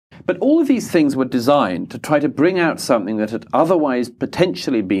But all of these things were designed to try to bring out something that had otherwise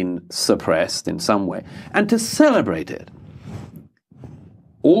potentially been suppressed in some way, and to celebrate it.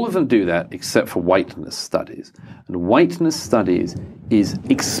 All of them do that except for whiteness studies. And whiteness studies is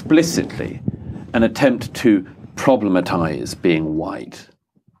explicitly an attempt to problematize being white.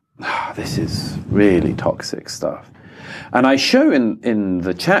 This is really toxic stuff. And I show in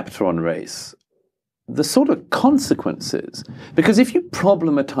the chapter on race the sort of consequences. Because if you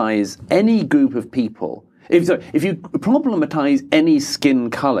problematize any group of people, if you problematize any skin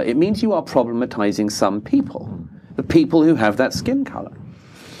color, it means you are problematizing some people, the people who have that skin color.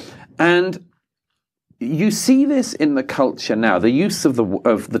 And you see this in the culture now, the use of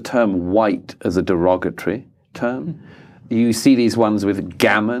the term white as a derogatory term. You see these ones with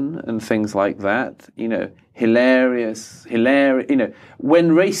gammon and things like that, you know, hilarious, you know, when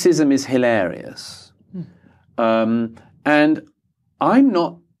racism is hilarious. And I'm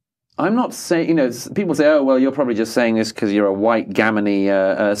not saying, you know, people say, oh, well, you're probably just saying this because you're a white gammony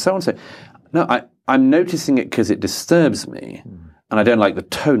so-and-so. No, I'm noticing it because it disturbs me, and I don't like the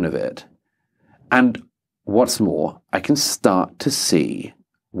tone of it. And what's more, I can start to see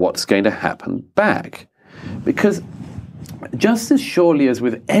what's going to happen back. Because just as surely as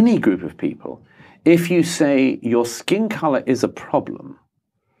with any group of people, if you say your skin color is a problem,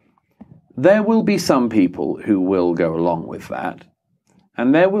 there will be some people who will go along with that.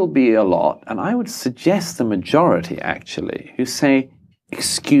 And there will be a lot, and I would suggest the majority actually, who say,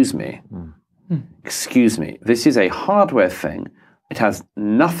 excuse me, excuse me, this is a hardware thing. It has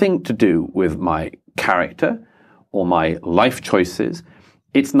nothing to do with my character or my life choices.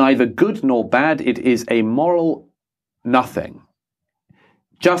 It's neither good nor bad. It is a moral nothing.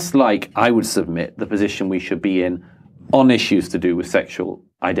 Just like I would submit the position we should be in on issues to do with sexual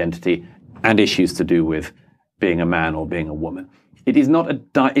identity and issues to do with being a man or being a woman. It is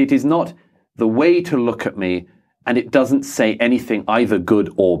not the way to look at me, and it doesn't say anything either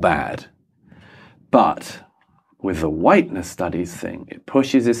good or bad. But with the whiteness studies thing, it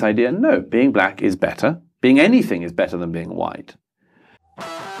pushes this idea, no, being black is better. Being anything is better than being white.